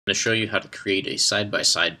To show you how to create a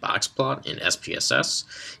side-by-side box plot in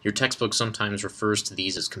SPSS. Your textbook sometimes refers to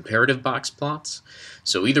these as comparative box plots.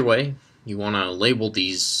 So either way, you want to label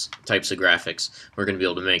these types of graphics. We're going to be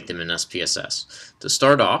able to make them in SPSS. To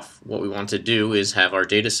start off, what we want to do is have our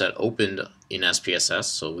data set opened in SPSS,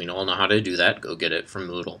 so we all know how to do that. Go get it from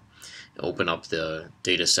Moodle. Open up the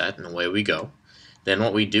data set and away we go. Then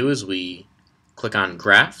what we do is we click on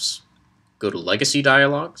Graphs, go to Legacy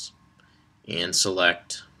Dialogs, and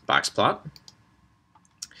select box plot.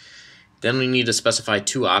 Then we need to specify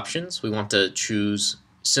two options. We want to choose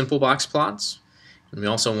simple box plots, and we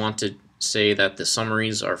also want to say that the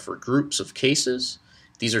summaries are for groups of cases.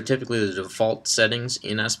 These are typically the default settings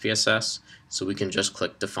in SPSS, so we can just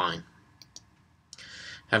click Define.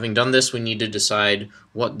 Having done this, we need to decide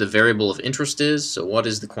what the variable of interest is, so what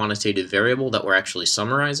is the quantitative variable that we're actually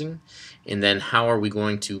summarizing, and then how are we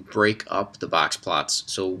going to break up the box plots,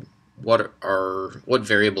 so what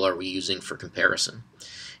variable are we using for comparison.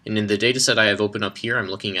 And in the dataset I have open up here, I'm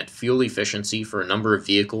looking at fuel efficiency for a number of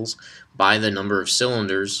vehicles by the number of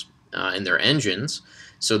cylinders in their engines.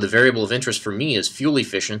 So the variable of interest for me is fuel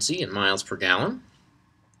efficiency in miles per gallon.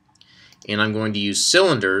 And I'm going to use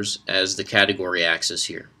cylinders as the category axis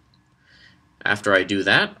here. After I do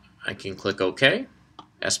that, I can click OK.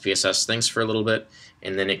 SPSS thinks for a little bit,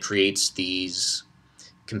 and then it creates these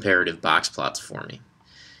comparative box plots for me.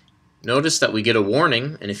 Notice that we get a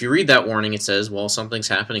warning, and if you read that warning, it says, well, something's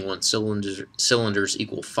happening when cylinders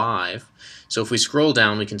equal 5. So if we scroll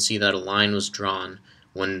down, we can see that a line was drawn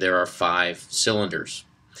when there are 5 cylinders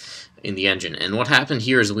in the engine. And what happened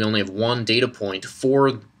here is we only have one data point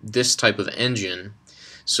for this type of engine,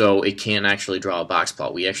 so it can't actually draw a box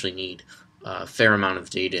plot. We actually need a fair amount of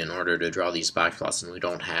data in order to draw these box plots, and we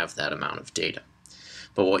don't have that amount of data.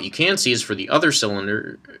 But what you can see is for the other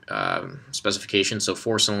cylinder specification, so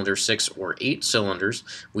 4 cylinders, 6 or 8 cylinders,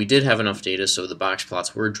 we did have enough data, so the box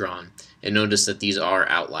plots were drawn. And notice that these are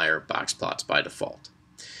outlier box plots by default.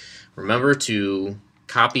 Remember to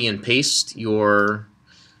copy and paste your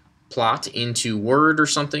plot into Word or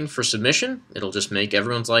something for submission. It'll just make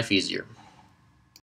everyone's life easier.